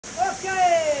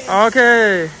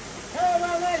Okay. Have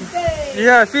a nice day.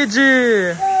 Yeah, Fiji.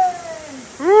 Yay.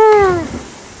 Woo.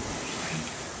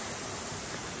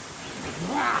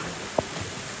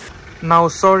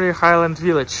 Nausori Highland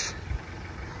village,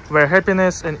 where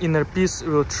happiness and inner peace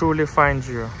will truly find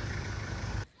you.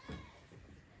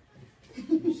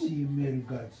 See male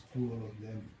gods, two of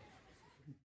them.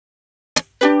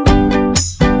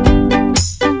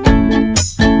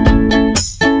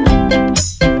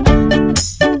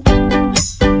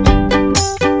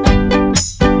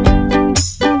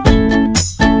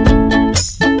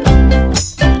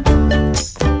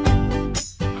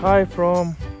 Hi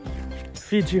from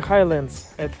Fiji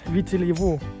Highlands at Viti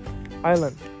Levu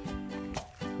Island.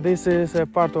 This is a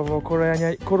part of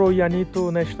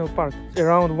Koroyanitu National Park,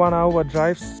 around 1 hour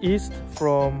drive east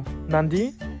from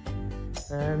Nadi,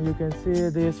 and you can see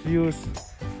these views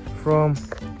from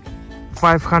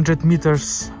 500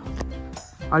 meters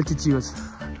altitude,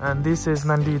 and this is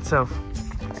Nadi itself,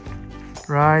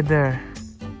 right there.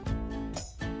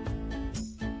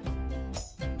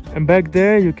 And back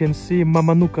there you can see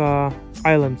Mica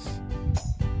Islands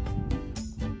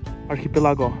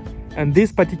archipelago, and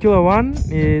this particular one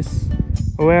is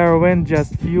where I went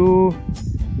just few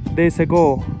days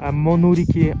ago,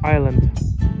 Emory Island,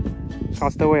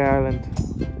 Castaway Island.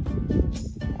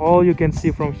 All you can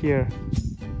see from here.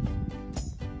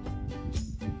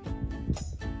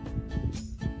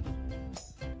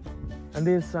 And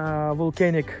these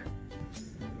volcanic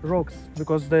rocks,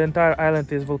 because the entire island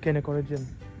is volcanic origin.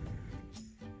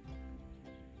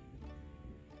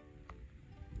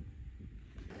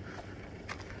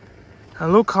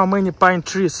 And look how many pine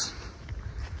trees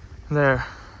there.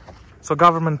 So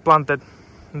government planted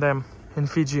them in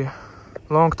Fiji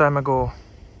long time ago.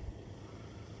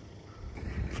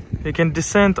 You can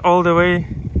descend all the way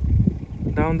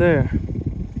down there.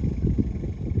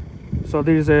 So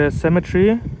there is a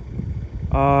cemetery.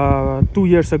 2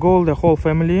 years ago the whole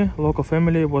family, local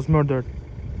family, was murdered.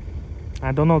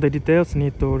 I don't know the details,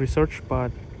 need to research,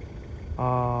 but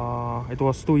it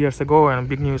was 2 years ago and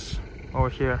big news over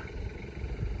here.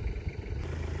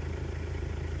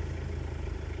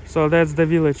 So that's the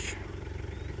village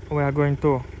we are going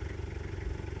to.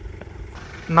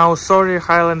 Nausori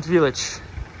Highland village,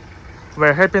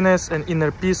 where happiness and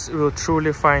inner peace will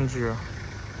truly find you.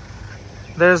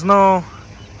 There's no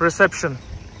reception,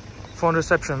 phone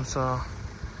reception, so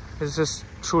it's just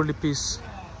truly peace.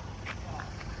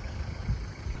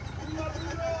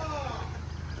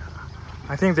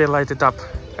 I think they light it up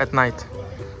at night,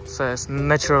 so it's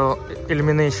natural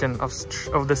illumination of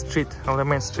the street, of the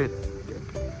main street.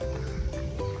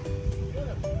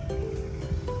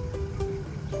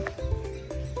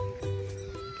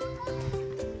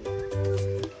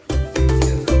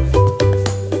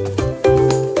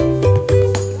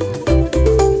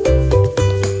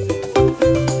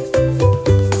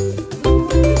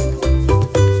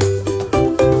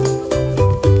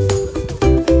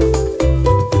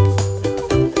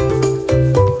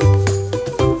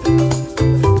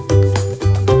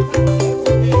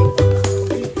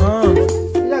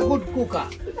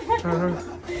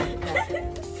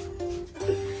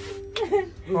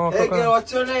 Hey, girl,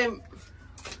 what's your name?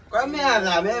 Come here,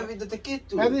 there. Maybe the kid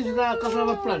too. Maybe it's the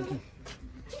cassava plant.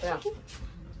 Yeah.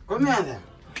 Come here, there.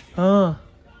 Ah,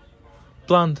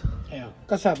 plant. Yeah,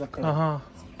 cassava.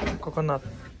 Coconut.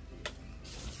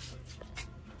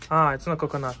 Ah, it's not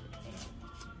coconut.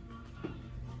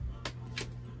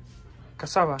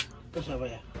 Cassava. Cassava,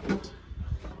 yeah.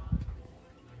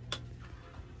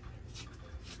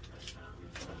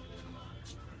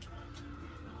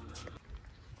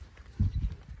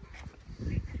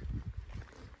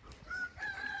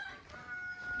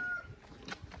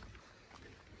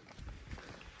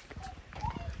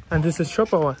 And this is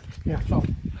shop or what? Yeah, shop.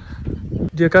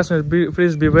 Dear customers,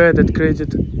 please beware that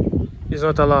credit is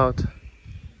not allowed.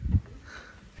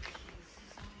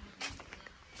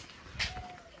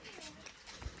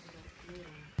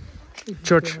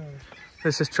 Church.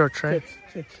 This is church, right?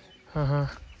 Church.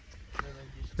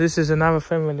 This is another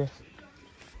family.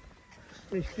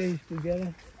 They stay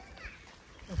together.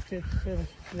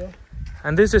 Yeah.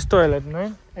 And this is toilet,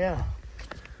 right? Yeah.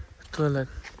 Toilet.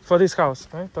 For this house,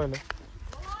 right? Toilet.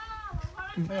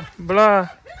 Yeah. Bula.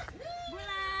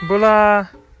 Bula.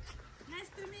 Nice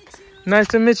to meet you. Nice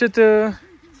to meet you too.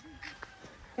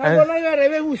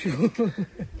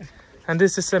 And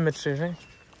this is cemetery, right?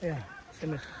 Yeah,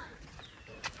 cemetery.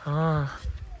 Ah.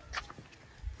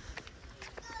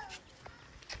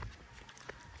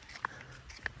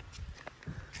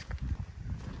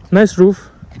 Nice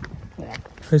roof. Yeah.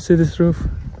 I see this roof.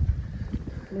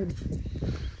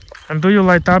 And do you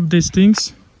light up these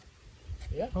things?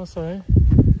 Yeah. Oh, sorry.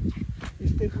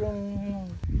 Stay from.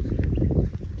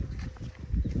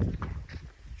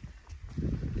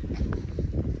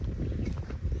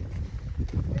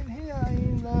 And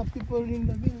here, people in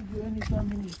the village, when you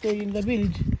come and stay in the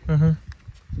village,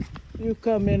 you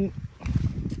come and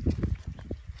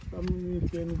you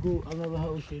can go another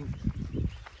house and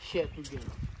share together.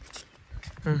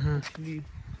 Sleep.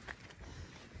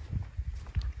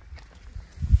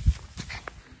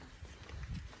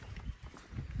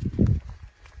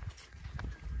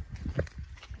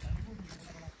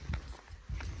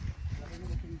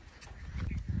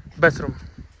 Bathroom.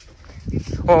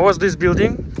 Oh, what's this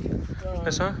building?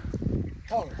 Yes, huh?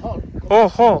 Hall. Oh,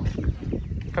 hall.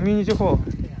 Community hall.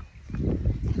 Yeah.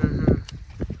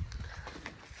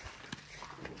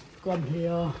 Come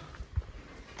here.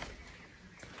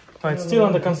 Oh, it's still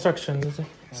under construction, is it?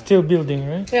 Still building,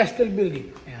 right? Yeah, still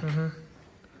building.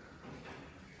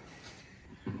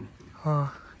 Yeah.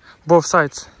 Both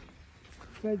sides.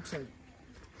 Side.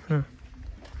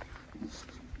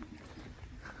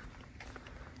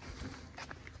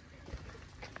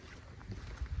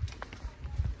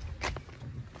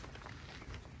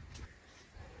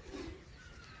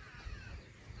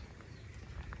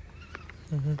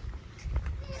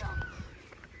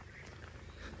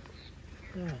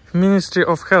 Ministry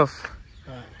of Health,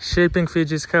 shaping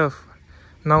Fiji's health.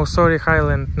 Nausori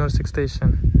Highlands nursing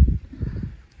station.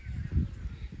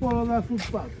 Follow the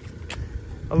footpath.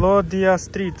 Alodia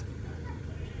Street.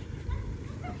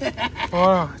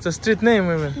 Wow, it's a street name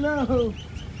even. No.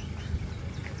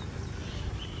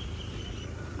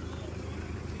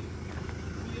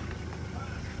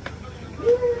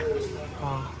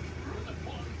 Wow.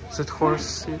 Is it horse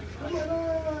seat?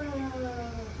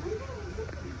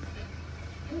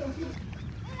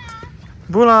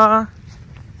 Bula!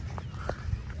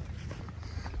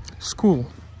 School.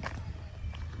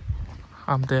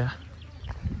 Up there.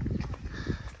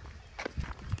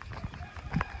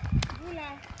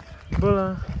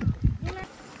 Bula.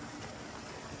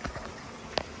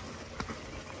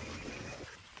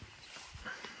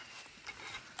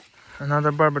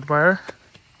 Another barbed wire.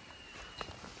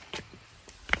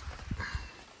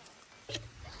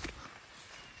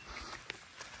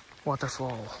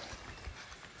 Waterfall.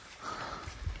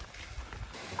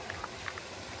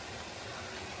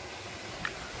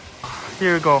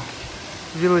 Here we go.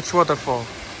 Village waterfall.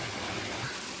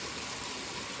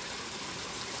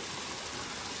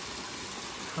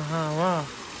 Wow.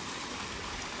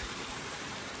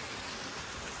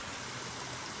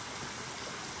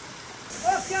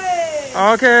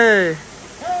 Okay.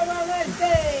 Have a nice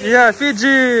day. Yeah,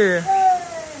 Fiji.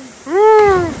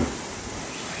 Woo.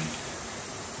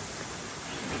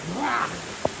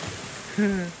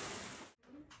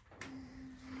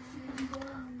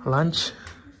 Lunch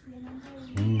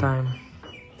time.